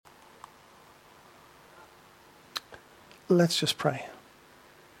Let's just pray.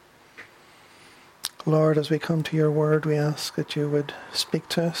 Lord, as we come to your word, we ask that you would speak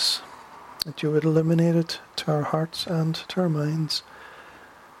to us, that you would illuminate it to our hearts and to our minds.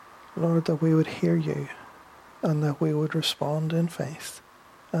 Lord, that we would hear you and that we would respond in faith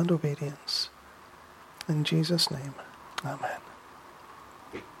and obedience. In Jesus' name, amen.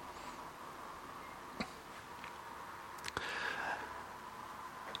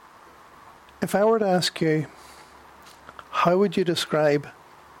 If I were to ask you, how would you describe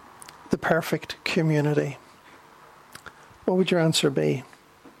the perfect community? What would your answer be?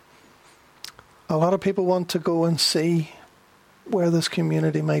 A lot of people want to go and see where this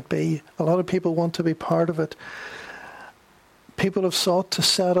community might be. A lot of people want to be part of it. People have sought to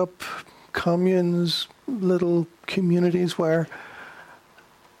set up communes, little communities where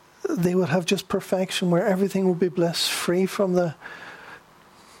they would have just perfection, where everything would be bliss, free from the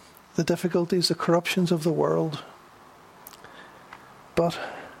difficulties, the corruptions of the world. But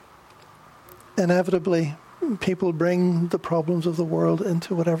inevitably, people bring the problems of the world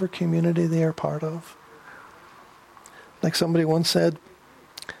into whatever community they are part of. Like somebody once said,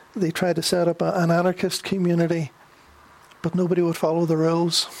 they tried to set up an anarchist community, but nobody would follow the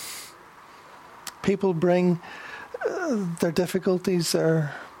rules. People bring their difficulties,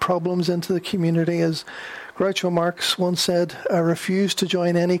 their problems into the community. As Groucho Marx once said, I refuse to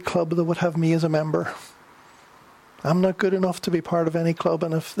join any club that would have me as a member. I'm not good enough to be part of any club,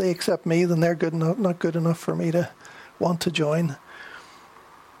 and if they accept me, then they're not good enough for me to want to join.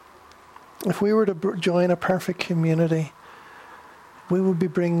 If we were to join a perfect community, we would be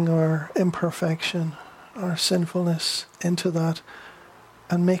bringing our imperfection, our sinfulness into that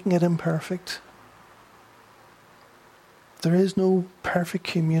and making it imperfect. There is no perfect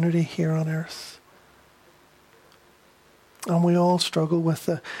community here on earth. And we all struggle with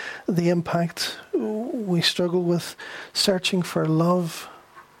the impact. We struggle with searching for love,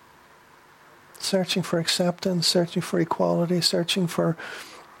 searching for acceptance, searching for equality, searching for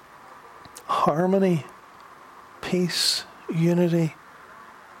harmony, peace, unity,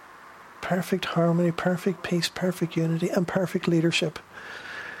 perfect harmony, perfect peace, perfect unity, and perfect leadership.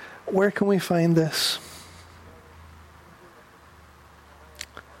 Where can we find this?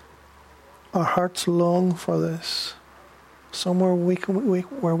 Our hearts long for this. Somewhere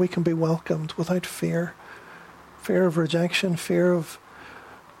where we can be welcomed without fear. Fear of rejection, fear of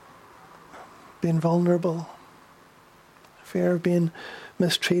being vulnerable, fear of being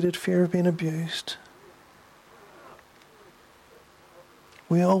mistreated, fear of being abused.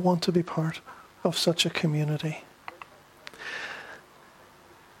 We all want to be part of such a community.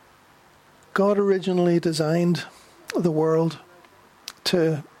 God originally designed the world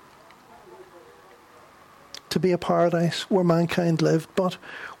to be a paradise where mankind lived, but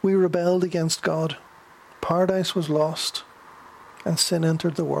we rebelled against God. Paradise was lost and sin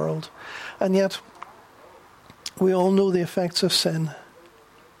entered the world. And yet, we all know the effects of sin.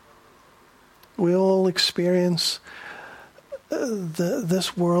 We all experience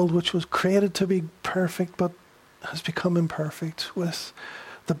this world which was created to be perfect but has become imperfect, with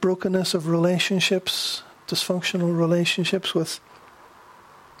the brokenness of relationships, dysfunctional relationships, with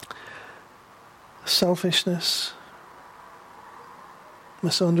selfishness,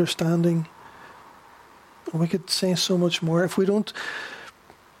 misunderstanding. We could say so much more. If we don't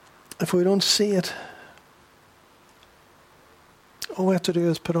see it, all we have to do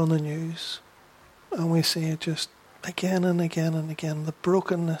is put on the news and we see it just again and again and again, the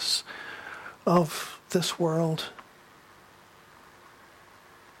brokenness of this world.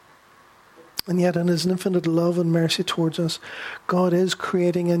 And yet in his infinite love and mercy towards us, God is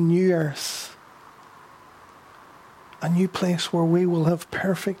creating a new earth, a new place where we will have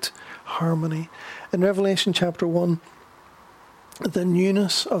perfect harmony. In Revelation chapter 1, the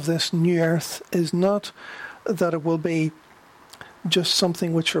newness of this new earth is not that it will be just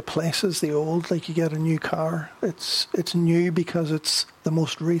something which replaces the old, like you get a new car. It's new because it's the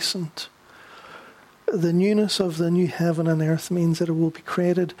most recent. The newness of the new heaven and earth means that it will be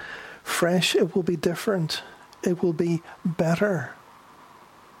created fresh, it will be different, it will be better.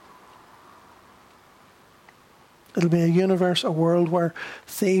 It'll be a universe, a world where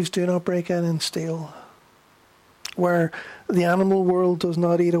thieves do not break in and steal, where the animal world does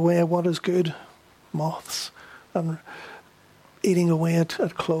not eat away at what is good, moths, and eating away at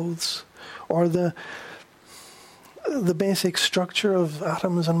clothes, or the basic structure of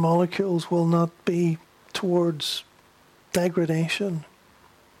atoms and molecules will not be towards degradation.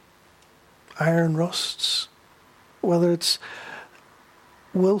 Iron rusts, whether it's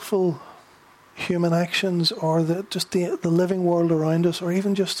willful human actions or the living world around us, or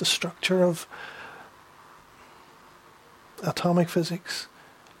even just the structure of atomic physics.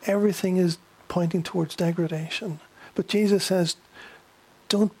 Everything is pointing towards degradation. But Jesus says,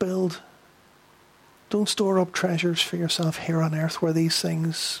 don't store up treasures for yourself here on earth where these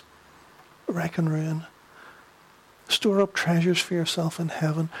things wreck and ruin. Store up treasures for yourself in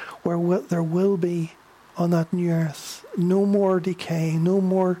heaven where there will be on that new earth no more decay, no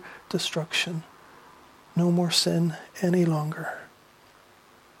more destruction, no more sin any longer.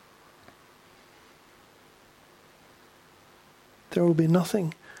 There will be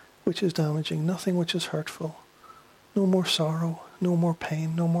nothing which is damaging, nothing which is hurtful. No more sorrow, no more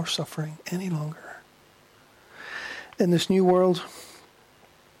pain, no more suffering any longer. In this new world,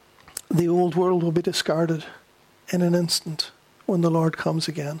 the old world will be discarded in an instant when the Lord comes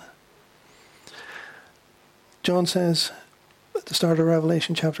again. John says at the start of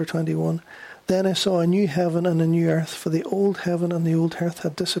Revelation chapter 21, "Then I saw a new heaven and a new earth, for the old heaven and the old earth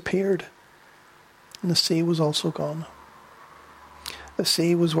had disappeared, and the sea was also gone." The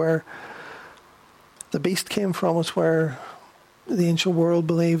sea was where the beast came from. It's where the ancient world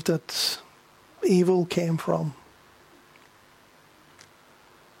believed that evil came from.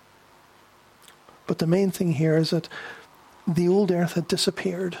 But the main thing here is that the old earth had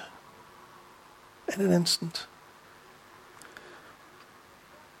disappeared in an instant.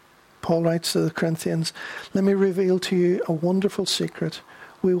 Paul writes to the Corinthians, "Let me reveal to you a wonderful secret.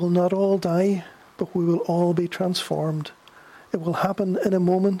 We will not all die, but we will all be transformed. It will happen in a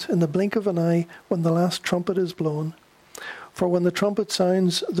moment, in the blink of an eye, when the last trumpet is blown. For when the trumpet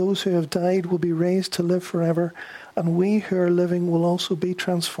sounds, those who have died will be raised to live forever, and we who are living will also be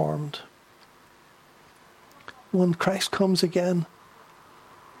transformed." When Christ comes again,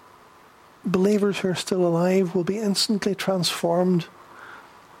 believers who are still alive will be instantly transformed.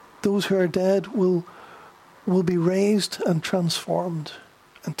 Those who are dead will be raised and transformed,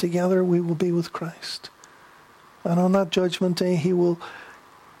 and together we will be with Christ. And on that judgment day, he will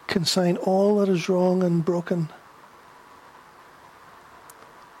consign all that is wrong and broken.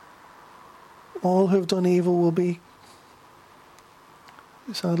 All who have done evil will be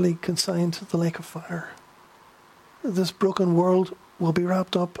sadly consigned to the lake of fire. This broken world will be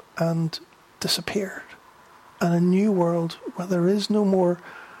wrapped up and disappeared. And a new world where there is no more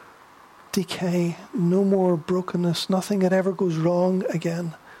decay, no more brokenness, nothing that ever goes wrong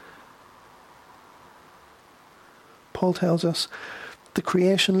again. Paul tells us, the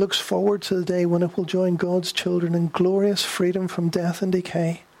creation looks forward to the day when it will join God's children in glorious freedom from death and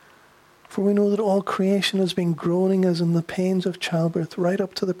decay. For we know that all creation has been groaning as in the pains of childbirth right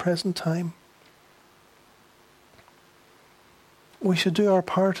up to the present time. We should do our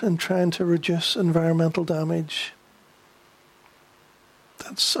part in trying to reduce environmental damage.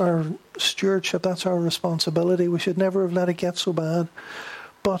 That's our stewardship, that's our responsibility. We should never have let it get so bad.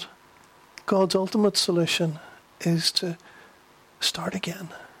 But God's ultimate solution is to start again,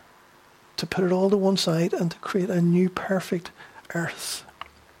 to put it all to one side and to create a new perfect earth.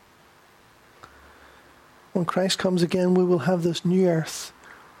 When Christ comes again, we will have this new earth.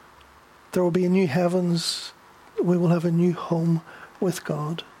 There will be a new heavens. We will have a new home with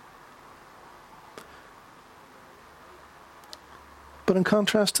God. But in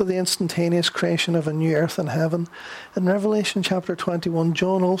contrast to the instantaneous creation of a new earth and heaven, in Revelation chapter 21,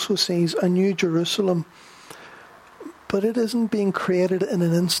 John also sees a new Jerusalem. But it isn't being created in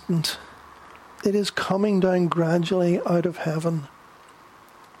an instant. It is coming down gradually out of heaven.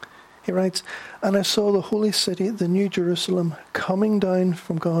 He writes, "And I saw the holy city, the new Jerusalem, coming down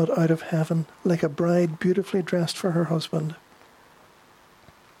from God out of heaven, like a bride beautifully dressed for her husband."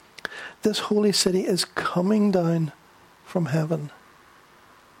 This holy city is coming down from heaven.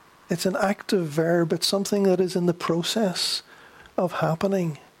 It's an active verb. It's something that is in the process of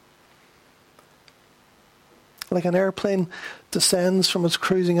happening. Like an airplane descends from its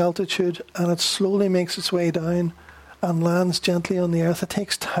cruising altitude and it slowly makes its way down and lands gently on the earth. It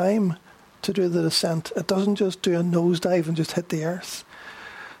takes time to do the descent. It doesn't just do a nosedive and just hit the earth.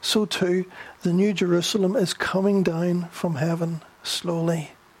 So too, the new Jerusalem is coming down from heaven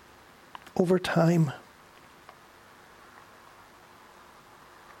slowly, over time.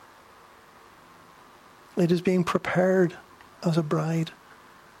 It is being prepared as a bride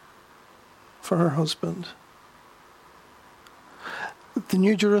for her husband. The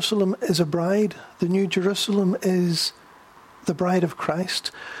New Jerusalem is a bride. The New Jerusalem is the bride of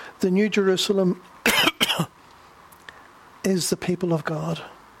Christ. The New Jerusalem is the people of God.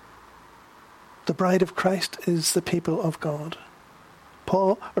 The bride of Christ is the people of God.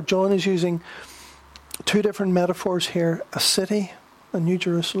 John is using two different metaphors here, a city, a New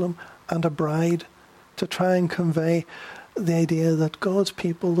Jerusalem, and a bride, to try and convey the idea that God's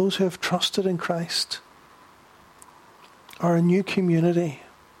people, those who have trusted in Christ, are a new community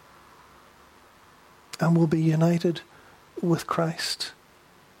and will be united with Christ.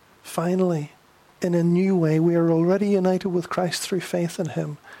 Finally, in a new way, we are already united with Christ through faith in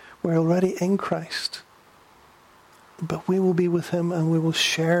him. We're already in Christ. But we will be with him and we will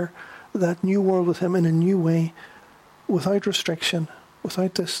share that new world with him in a new way, without restriction,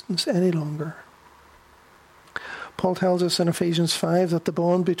 without distance any longer. Paul tells us in Ephesians 5 that the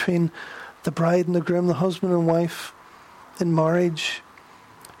bond between the bride and the groom, the husband and wife in marriage,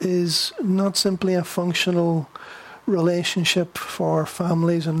 is not simply a functional relationship for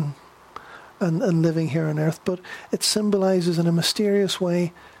families and living here on earth, but it symbolizes in a mysterious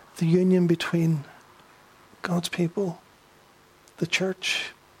way the union between God's people, the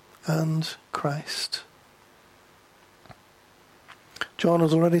church, and Christ. John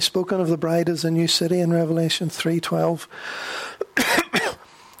has already spoken of the bride as a new city in Revelation 3:12,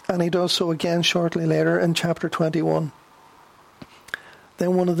 and he does so again shortly later in chapter 21.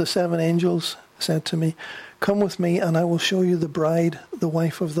 Then one of the seven angels said to me, "Come with me, and I will show you the bride, the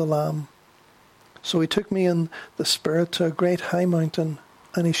wife of the Lamb." So he took me in the Spirit to a great high mountain,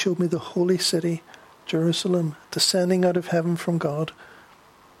 and he showed me the holy city, Jerusalem, descending out of heaven from God,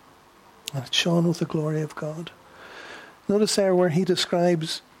 and it shone with the glory of God. Notice there where he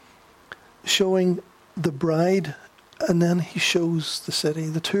describes showing the bride, and then he shows the city.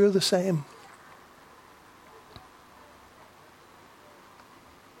 The two are the same.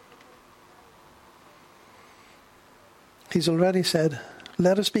 He's already said,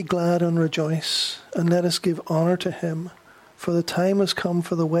 "Let us be glad and rejoice, and let us give honour to him, for the time has come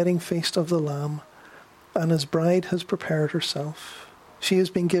for the wedding feast of the Lamb, and his bride has prepared herself. She has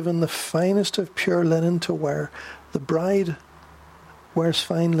been given the finest of pure linen to wear." The bride wears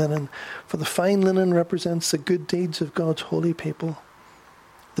fine linen, for the fine linen represents the good deeds of God's holy people.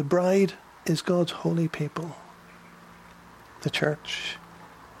 The bride is God's holy people, the church.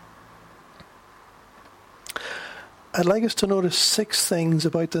 I'd like us to notice 6 things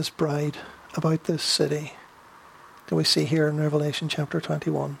about this bride, about this city, that we see here in Revelation chapter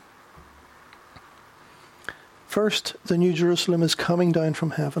 21. First, the New Jerusalem is coming down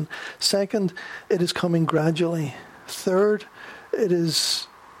from heaven. Second, it is coming gradually. Third, it is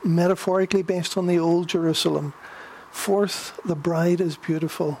metaphorically based on the old Jerusalem. Fourth, the bride is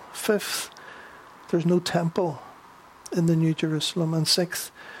beautiful. Fifth, there's no temple in the New Jerusalem. And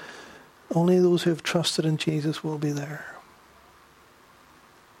sixth, only those who have trusted in Jesus will be there.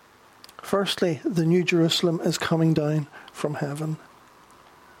 Firstly, the New Jerusalem is coming down from heaven.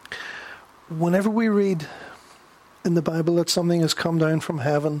 Whenever we read in the Bible that something has come down from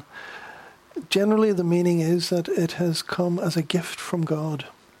heaven, generally the meaning is that it has come as a gift from God,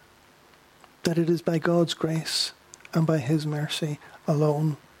 that it is by God's grace and by his mercy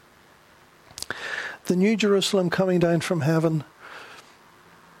alone. The New Jerusalem coming down from heaven,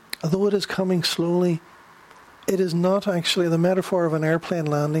 although it is coming slowly, it is not actually the metaphor of an airplane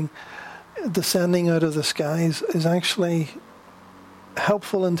landing. Descending out of the skies is actually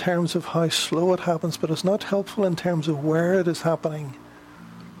helpful in terms of how slow it happens, but it's not helpful in terms of where it is happening.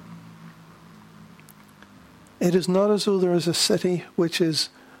 It is not as though there is a city which is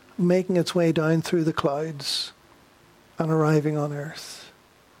making its way down through the clouds and arriving on earth.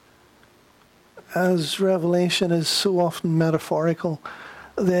 As Revelation is so often metaphorical,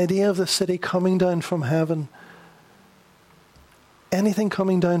 the idea of the city coming down from heaven, anything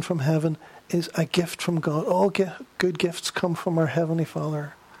coming down from heaven is a gift from God. All good gifts come from our Heavenly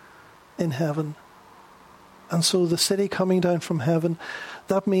Father in heaven. And so the city coming down from heaven,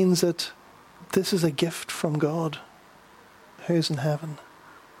 that means that this is a gift from God who is in heaven.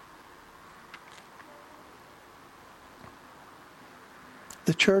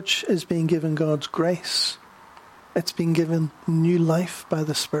 The church is being given God's grace. It's being given new life by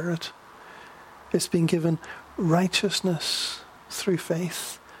the Spirit. It's being given righteousness through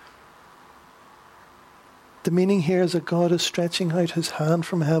faith. The meaning here is that God is stretching out his hand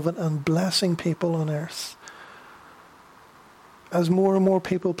from heaven and blessing people on earth. As more and more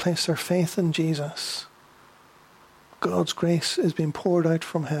people place their faith in Jesus, God's grace is being poured out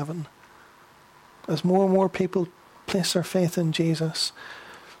from heaven. As more and more people place their faith in Jesus,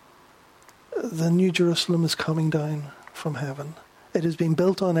 the New Jerusalem is coming down from heaven. It is being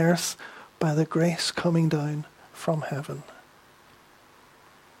built on earth by the grace coming down from heaven.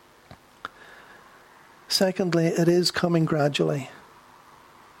 Secondly, it is coming gradually.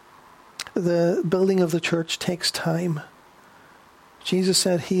 The building of the church takes time. Jesus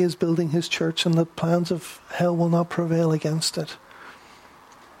said he is building his church and the plans of hell will not prevail against it.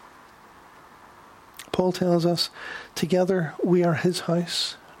 Paul tells us, together we are his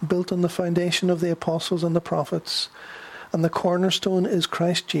house, built on the foundation of the apostles and the prophets, and the cornerstone is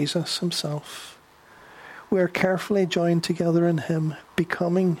Christ Jesus himself. We are carefully joined together in him,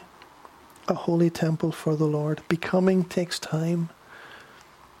 becoming a holy temple for the Lord. Becoming takes time.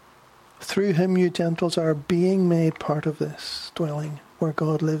 Through him, you Gentiles are being made part of this dwelling where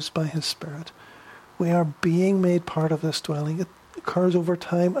God lives by his Spirit. We are being made part of this dwelling. It occurs over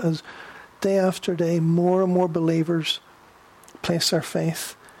time as day after day more and more believers place their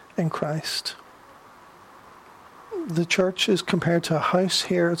faith in Christ. The church is compared to a house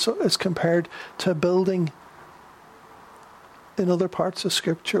here. It's compared to a building in other parts of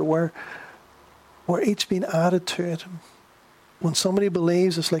Scripture where each being added to it. When somebody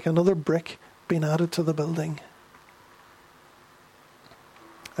believes, it's like another brick being added to the building.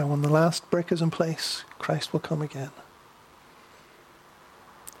 And when the last brick is in place, Christ will come again.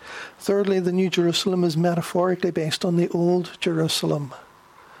 Thirdly, the New Jerusalem is metaphorically based on the Old Jerusalem.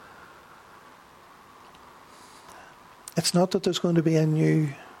 It's not that there's going to be a new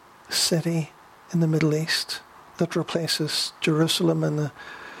city in the Middle East that replaces Jerusalem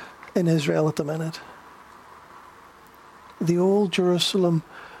in Israel at the minute. The Old Jerusalem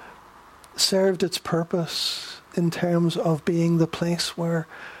served its purpose in terms of being the place where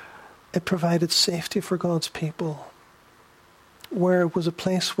it provided safety for God's people, where it was a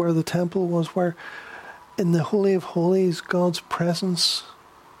place where the temple was, where in the Holy of Holies God's presence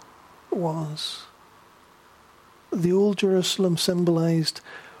was. The Old Jerusalem symbolized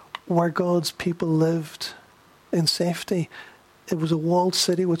where God's people lived in safety. It was a walled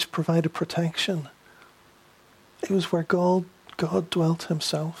city which provided protection. It was where God dwelt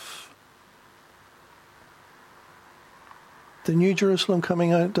himself. The New Jerusalem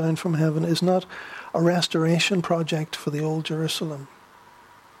coming down from heaven is not a restoration project for the Old Jerusalem.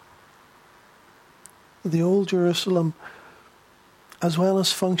 The Old Jerusalem, as well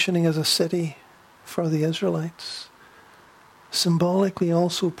as functioning as a city for the Israelites, symbolically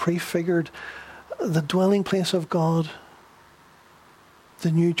also prefigured the dwelling place of God,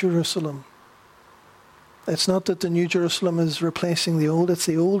 the New Jerusalem. It's not that the New Jerusalem is replacing the old, it's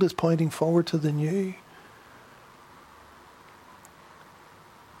the old is pointing forward to the new.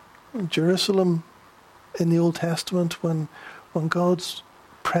 Jerusalem in the Old Testament, when God's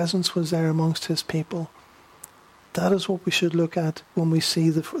presence was there amongst his people, that is what we should look at when we see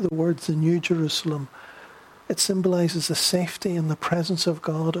the words the New Jerusalem. It symbolizes the safety and the presence of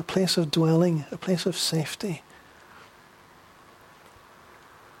God, a place of dwelling, a place of safety.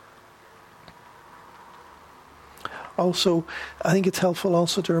 Also, I think it's helpful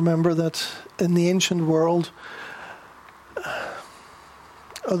also to remember that in the ancient world,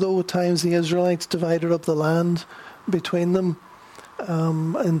 although at times the Israelites divided up the land between them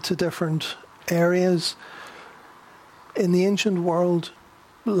into different areas, in the ancient world,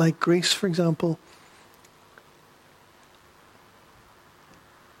 like Greece, for example,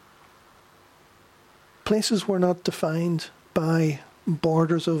 places were not defined by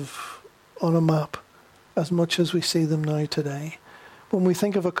borders on a map as much as we see them now today. When we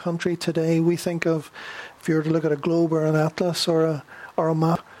think of a country today, we think of, if you were to look at a globe or an atlas or a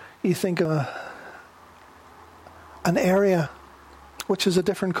map, you think of an area which is a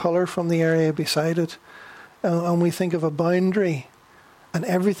different colour from the area beside it. And we think of a boundary, and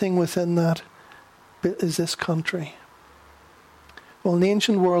everything within that is this country. Well, in the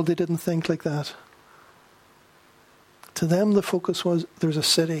ancient world, they didn't think like that. To them, the focus was there's a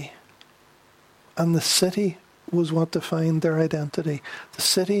city. And the city was what defined their identity. The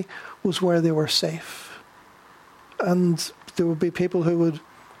city was where they were safe. And there would be people who would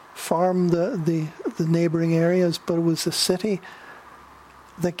farm the neighbouring areas, but it was the city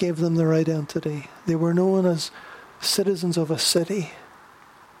that gave them their identity. They were known as citizens of a city,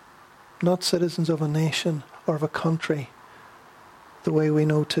 not citizens of a nation or of a country, the way we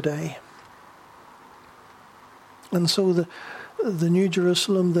know today. And so the New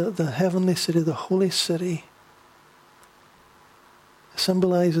Jerusalem, the heavenly city, the holy city,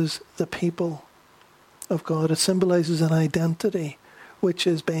 symbolizes the people of God. It symbolizes an identity which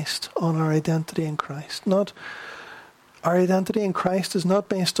is based on our identity in Christ. Our identity in Christ is not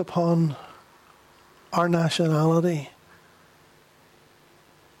based upon our nationality.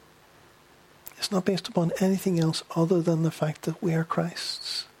 It's not based upon anything else other than the fact that we are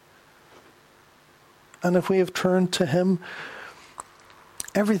Christ's. And if we have turned to him,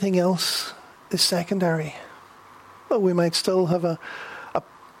 everything else is secondary. But we might still have an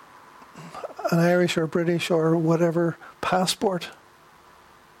Irish or British or whatever passport.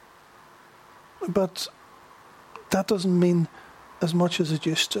 But that doesn't mean as much as it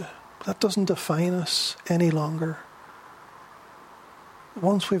used to. That doesn't define us any longer.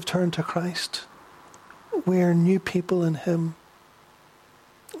 Once we've turned to Christ, We are new people in him.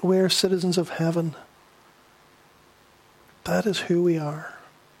 We are citizens of heaven. That is who we are.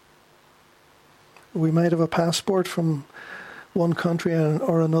 We might have a passport from one country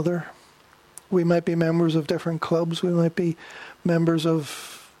or another. We might be members of different clubs. We might be members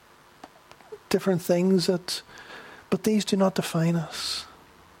of different things, but these do not define us.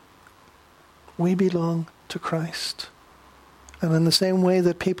 We belong to Christ. And in the same way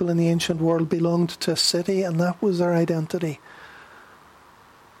that people in the ancient world belonged to a city, and that was their identity,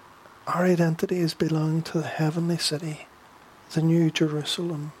 our identity is belonging to the heavenly city, the New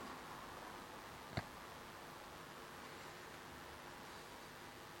Jerusalem.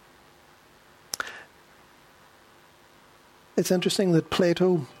 It's interesting that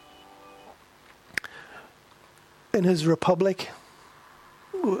Plato, in his Republic,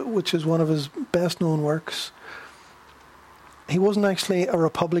 which is one of his best-known works, he wasn't actually a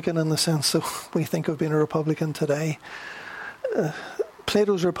Republican in the sense that we think of being a Republican today.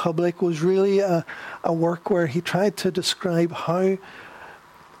 Plato's Republic was really a work where he tried to describe how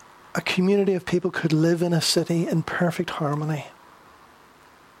a community of people could live in a city in perfect harmony.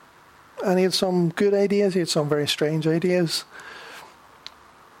 And he had some good ideas, he had some very strange ideas.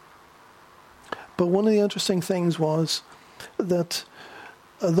 But one of the interesting things was that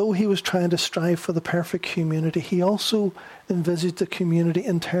although he was trying to strive for the perfect community, he also envisaged the community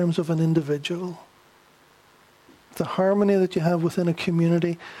in terms of an individual. The harmony that you have within a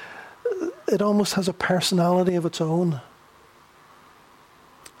community, it almost has a personality of its own.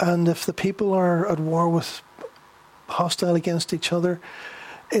 And if the people are at war with, hostile against each other,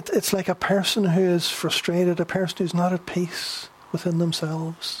 it's like a person who is frustrated, a person who's not at peace within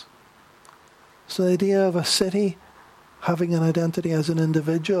themselves. So the idea of a city having an identity as an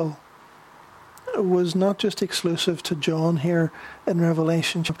individual was not just exclusive to John here in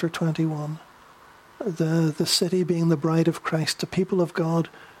Revelation chapter 21. The city being the bride of Christ, the people of God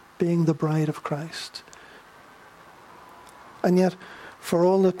being the bride of Christ. And yet, for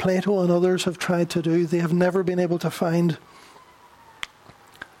all that Plato and others have tried to do, they have never been able to find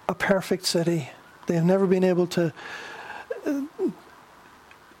a perfect city. They have never been able to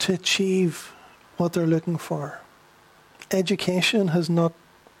achieve what they're looking for. Education has not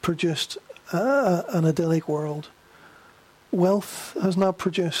produced an idyllic world. Wealth has not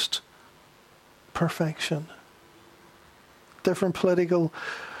produced perfection. Different political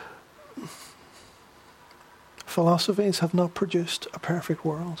philosophies have not produced a perfect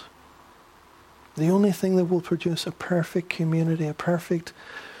world. The only thing that will produce a perfect community, a perfect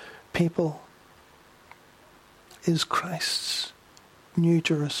people, is Christ's New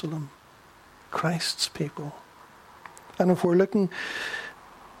Jerusalem, Christ's people. And if we're looking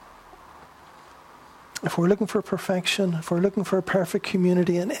for perfection, if we're looking for a perfect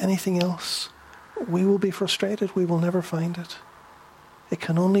community in anything else, we will be frustrated. We will never find it. It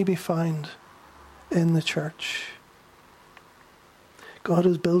can only be found in the church. God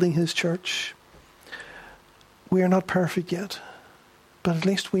is building his church. We are not perfect yet, but at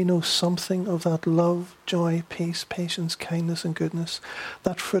least we know something of that love, joy, peace, patience, kindness, and goodness,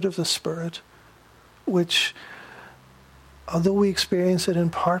 that fruit of the Spirit, which, although we experience it in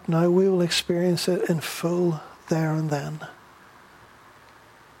part now, we will experience it in full there and then.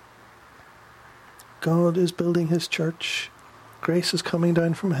 God is building his church. Grace is coming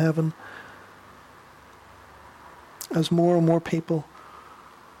down from heaven as more and more people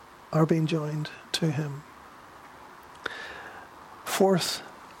are being joined to him. Fourth,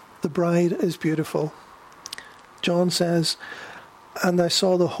 the bride is beautiful. John says, "And I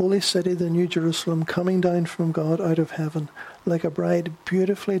saw the holy city, the New Jerusalem, coming down from God out of heaven, like a bride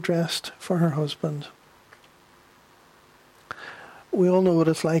beautifully dressed for her husband." We all know what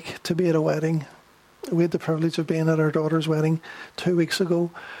it's like to be at a wedding. We had the privilege of being at our daughter's wedding 2 weeks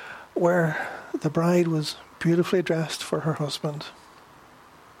ago, where the bride was beautifully dressed for her husband.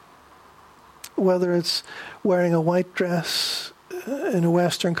 Whether it's wearing a white dress in a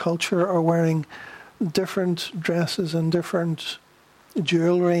Western culture or wearing different dresses and different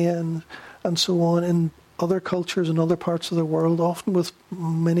jewelry and so on in other cultures and other parts of the world, often with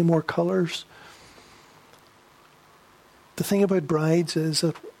many more colours. The thing about brides is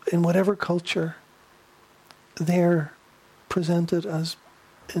that in whatever culture, they're presented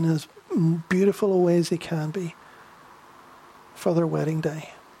in as beautiful a way as they can be for their wedding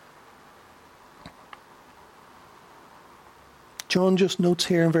day. John just notes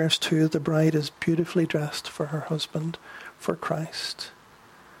here in verse 2 that the bride is beautifully dressed for her husband, for Christ.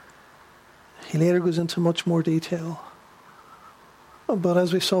 He later goes into much more detail. But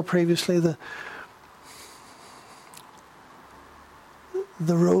as we saw previously, the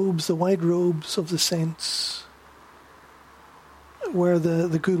the robes, the white robes of the saints, where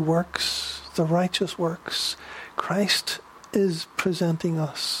the good works, the righteous works, Christ is presenting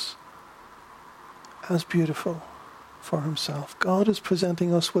us as beautiful for himself. God is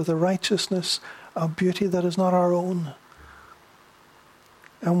presenting us with a righteousness, a beauty that is not our own.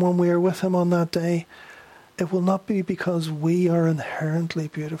 And when we are with him on that day, it will not be because we are inherently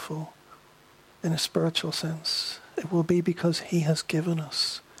beautiful in a spiritual sense. It will be because he has given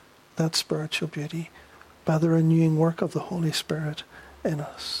us that spiritual beauty by the renewing work of the Holy Spirit in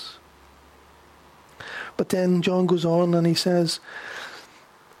us. But then John goes on and he says,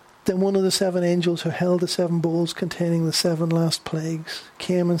 then one of the 7 angels who held the 7 bowls containing the 7 last plagues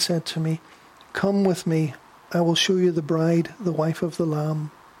came and said to me, come with me, I will show you the bride, the wife of the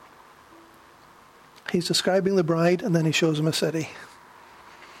Lamb. He's describing the bride and then he shows him a city.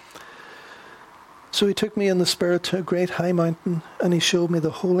 So he took me in the Spirit to a great high mountain, and he showed me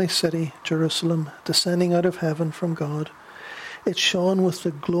the holy city, Jerusalem, descending out of heaven from God. It shone with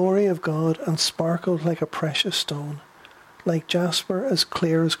the glory of God and sparkled like a precious stone, like jasper, as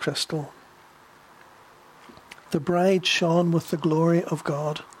clear as crystal. The bride shone with the glory of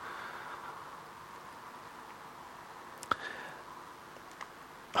God.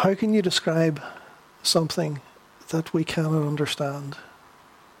 How can you describe something that we cannot understand?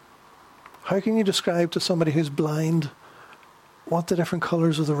 How can you describe to somebody who's blind what the different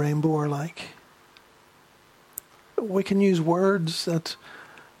colours of the rainbow are like? We can use words that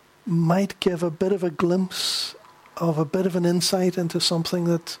might give a bit of a glimpse of a bit of an insight into something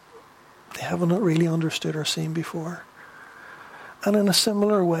that they haven't really understood or seen before. And in a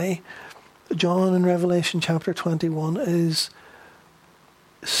similar way, John in Revelation chapter 21 is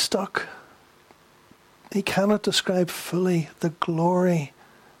stuck. He cannot describe fully the glory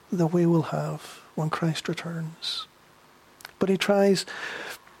that we will have when Christ returns. But he tries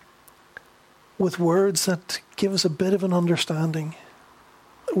with words that give us a bit of an understanding.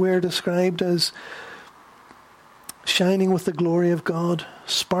 We're described as shining with the glory of God,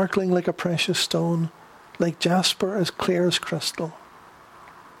 sparkling like a precious stone, like jasper, as clear as crystal.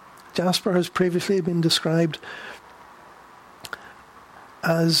 Jasper has previously been described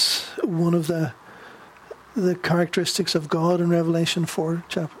as one of the characteristics of God in Revelation 4,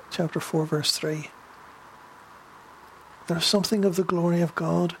 chapter 4, verse 3. There's something of the glory of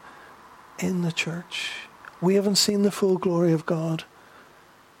God in the church. We haven't seen the full glory of God.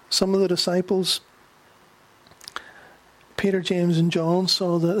 Some of the disciples, Peter, James, and John,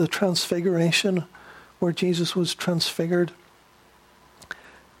 saw the transfiguration where Jesus was transfigured.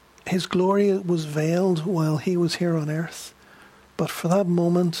 His glory was veiled while he was here on earth. But for that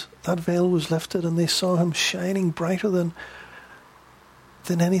moment, that veil was lifted and they saw him shining brighter than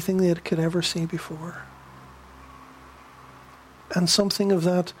anything they could ever see before. And something of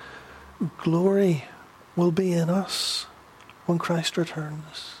that glory will be in us when Christ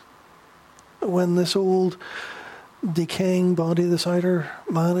returns. When this old decaying body, this outer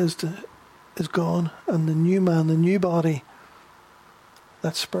man is gone, and the new man, the new body,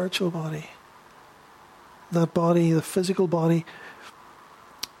 that spiritual body, that body, the physical body,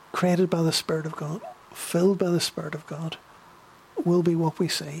 created by the Spirit of God, filled by the Spirit of God, will be what we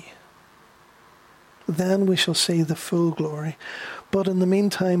see. Then we shall see the full glory. But in the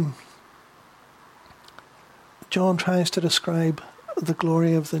meantime, John tries to describe the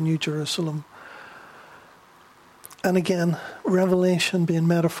glory of the New Jerusalem. And again, Revelation being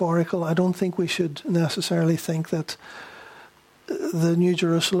metaphorical, I don't think we should necessarily think that the New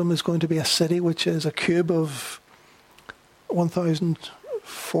Jerusalem is going to be a city which is a cube of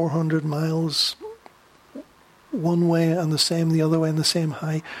 1,400 miles one way and the same the other way and the same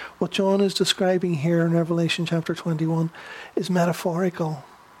high. What John is describing here in Revelation chapter 21 is metaphorical.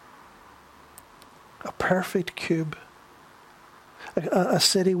 A perfect cube. A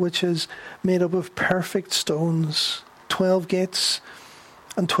city which is made up of perfect stones. 12 gates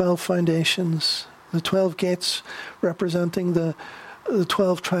and 12 foundations. The 12 gates representing the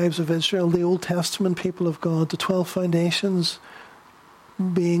 12 tribes of Israel, the Old Testament people of God. The 12 foundations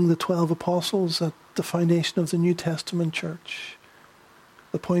being the 12 apostles at the foundation of the New Testament church.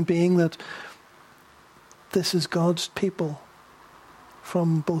 The point being that this is God's people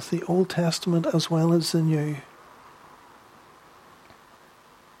from both the Old Testament as well as the New.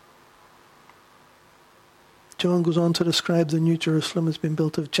 John goes on to describe the New Jerusalem as being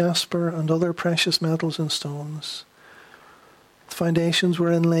built of jasper and other precious metals and stones. The foundations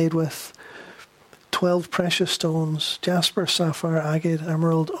were inlaid with 12 precious stones: jasper, sapphire, agate,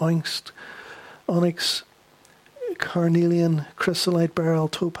 emerald, onyx, carnelian, chrysolite, beryl,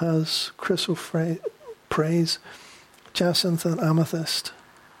 topaz, chrysoprase, jacinth and amethyst.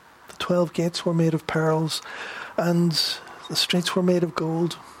 The 12 gates were made of pearls, and the streets were made of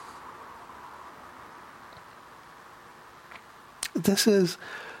gold. This is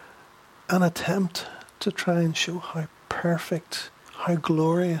an attempt to try and show how perfect, how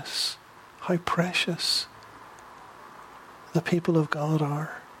glorious, how precious the people of God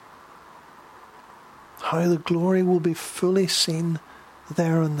are. How the glory will be fully seen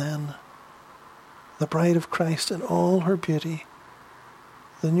there and then. The bride of Christ in all her beauty.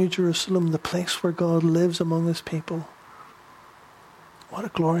 The New Jerusalem, the place where God lives among his people. What a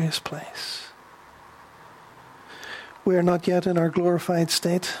glorious place. We are not yet in our glorified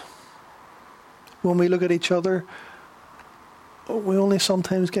state. When we look at each other, we only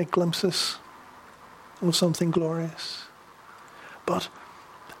sometimes get glimpses of something glorious. But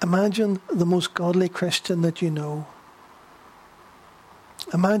imagine the most godly Christian that you know.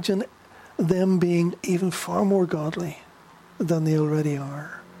 Imagine them being even far more godly than they already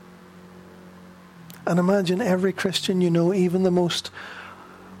are. And imagine every Christian you know, even the most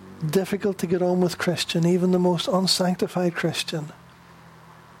difficult to get on with Christian, even the most unsanctified Christian,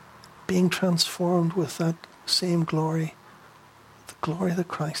 being transformed with that same glory, the glory that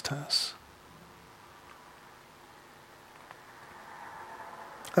Christ has.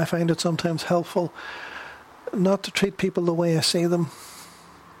 I find it sometimes helpful not to treat people the way I see them,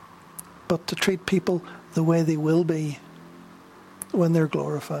 but to treat people the way they will be when they're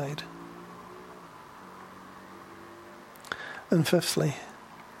glorified. And fifthly,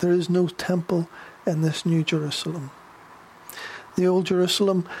 there is no temple in this New Jerusalem. The old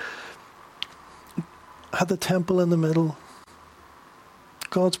Jerusalem had the temple in the middle.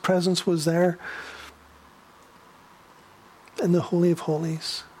 God's presence was there in the Holy of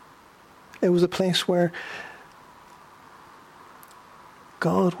Holies. It was a place where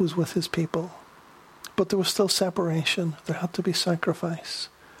God was with his people. But there was still separation. There had to be sacrifice.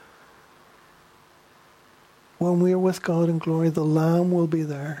 When we are with God in glory, the Lamb will be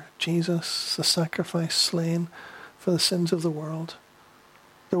there. Jesus, the sacrifice slain for the sins of the world.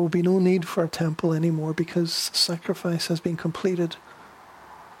 There will be no need for a temple anymore because the sacrifice has been completed.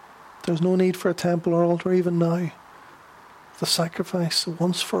 There's no need for a temple or altar even now. The sacrifice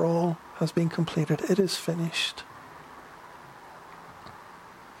once for all has been completed. It is finished.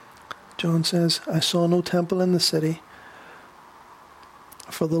 John says, I saw no temple in the city,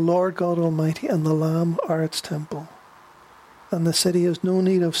 for the Lord God Almighty and the Lamb are its temple. And the city has no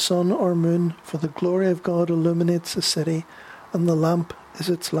need of sun or moon, for the glory of God illuminates the city, and the lamp is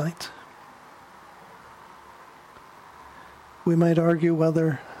its light. We might argue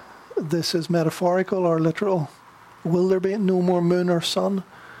whether this is metaphorical or literal. Will there be no more moon or sun?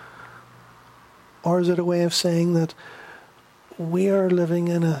 Or is it a way of saying that we are living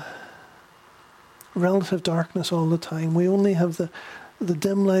in a relative darkness all the time? We only have the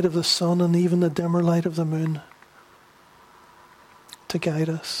dim light of the sun and even the dimmer light of the moon to guide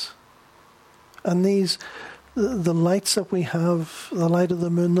us. And the lights that we have, the light of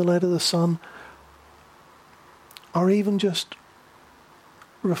the moon, the light of the sun, are even just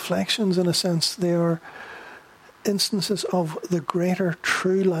reflections in a sense. They are instances of the greater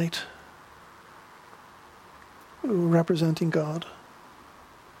true light representing God.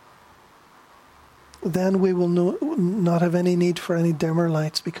 Then we will not have any need for any dimmer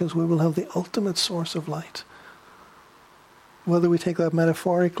lights because we will have the ultimate source of light. Whether we take that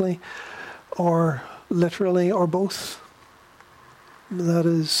metaphorically or literally or both, that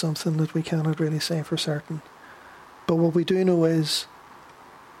is something that we cannot really say for certain. But what we do know is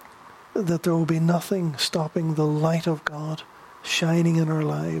that there will be nothing stopping the light of God shining in our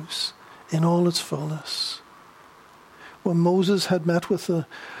lives in all its fullness. When Moses had met with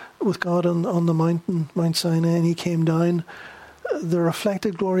God on the mountain, Mount Sinai, and he came down, the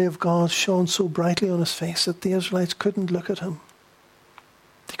reflected glory of God shone so brightly on his face that the Israelites couldn't look at him.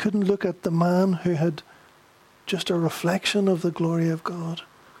 They couldn't look at the man who had just a reflection of the glory of God.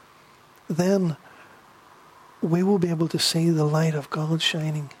 Then we will be able to see the light of God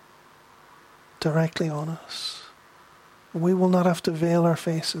shining directly on us. We will not have to veil our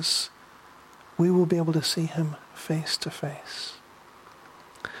faces. We will be able to see him face to face.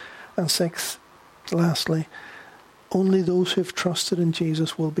 And sixth, lastly, only those who have trusted in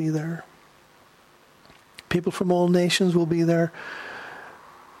Jesus will be there. People from all nations will be there,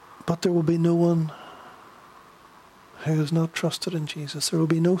 but there will be no one who has not trusted in Jesus. There will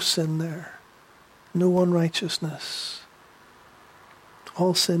be no sin there, no unrighteousness.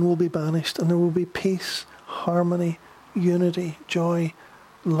 All sin will be banished, and there will be peace, harmony, unity, joy,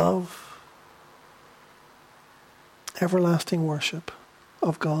 love, everlasting worship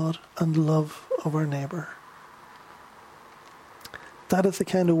of God and love of our neighbour. That is the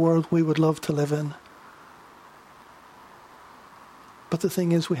kind of world we would love to live in. But the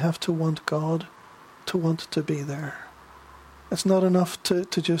thing is, we have to want God, to want to be there. It's not enough to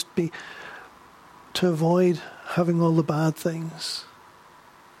just be, to avoid having all the bad things.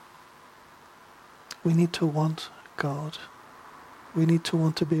 We need to want God. We need to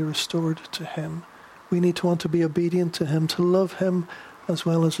want to be restored to Him. We need to want to be obedient to Him, to love Him as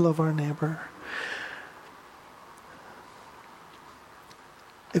well as love our neighbour.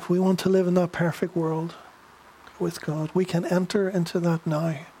 If we want to live in that perfect world with God, we can enter into that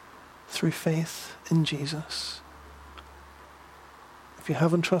now through faith in Jesus. If you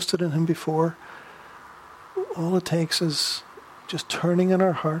haven't trusted in Him before, all it takes is just turning in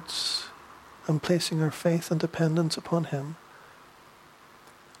our hearts and placing our faith and dependence upon Him.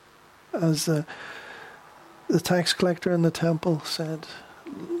 As the tax collector in the temple said,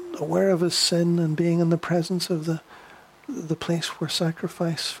 aware of his sin and being in the presence of the place where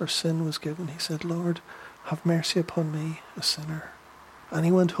sacrifice for sin was given, he said, Lord, have mercy upon me, a sinner. And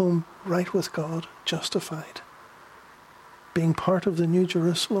he went home right with God, justified, being part of the New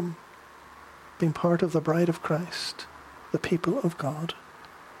Jerusalem, being part of the bride of Christ, the people of God.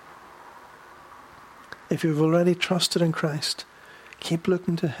 If you've already trusted in Christ, keep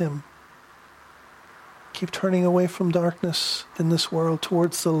looking to Him. Keep turning away from darkness in this world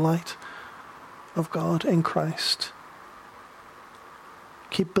towards the light of God in Christ.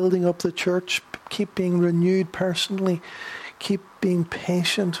 Keep building up the church. Keep being renewed personally. Keep being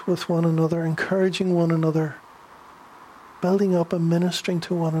patient with one another, encouraging one another, building up and ministering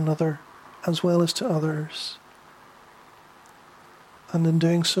to one another as well as to others. And in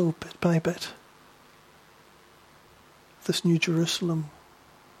doing so, bit by bit, this New Jerusalem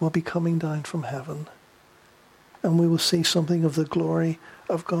will be coming down from heaven, and we will see something of the glory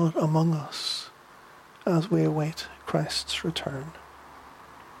of God among us as we await Christ's return.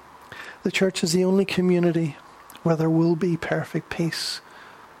 The church is the only community where there will be perfect peace,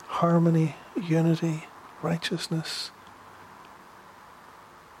 harmony, unity, righteousness.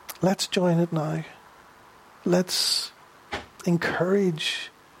 Let's join it now. Let's encourage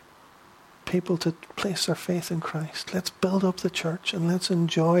people to place their faith in Christ. Let's build up the church and let's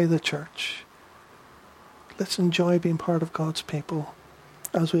enjoy the church. Let's enjoy being part of God's people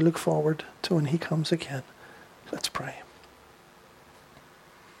as we look forward to when He comes again. Let's pray.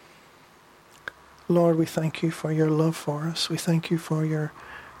 Lord, we thank You for Your love for us. We thank You for Your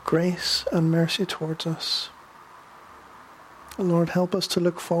grace and mercy towards us. Lord, help us to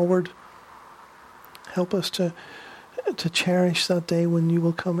look forward. Help us to cherish that day when You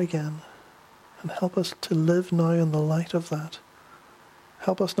will come again. And help us to live now in the light of that.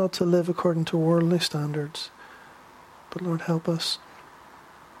 Help us not to live according to worldly standards. But Lord, help us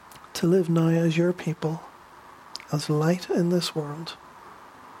to live now as Your people, as light in this world,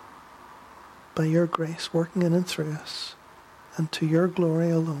 by Your grace working in and through us, and to Your glory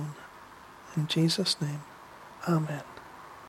alone. In Jesus' name, amen.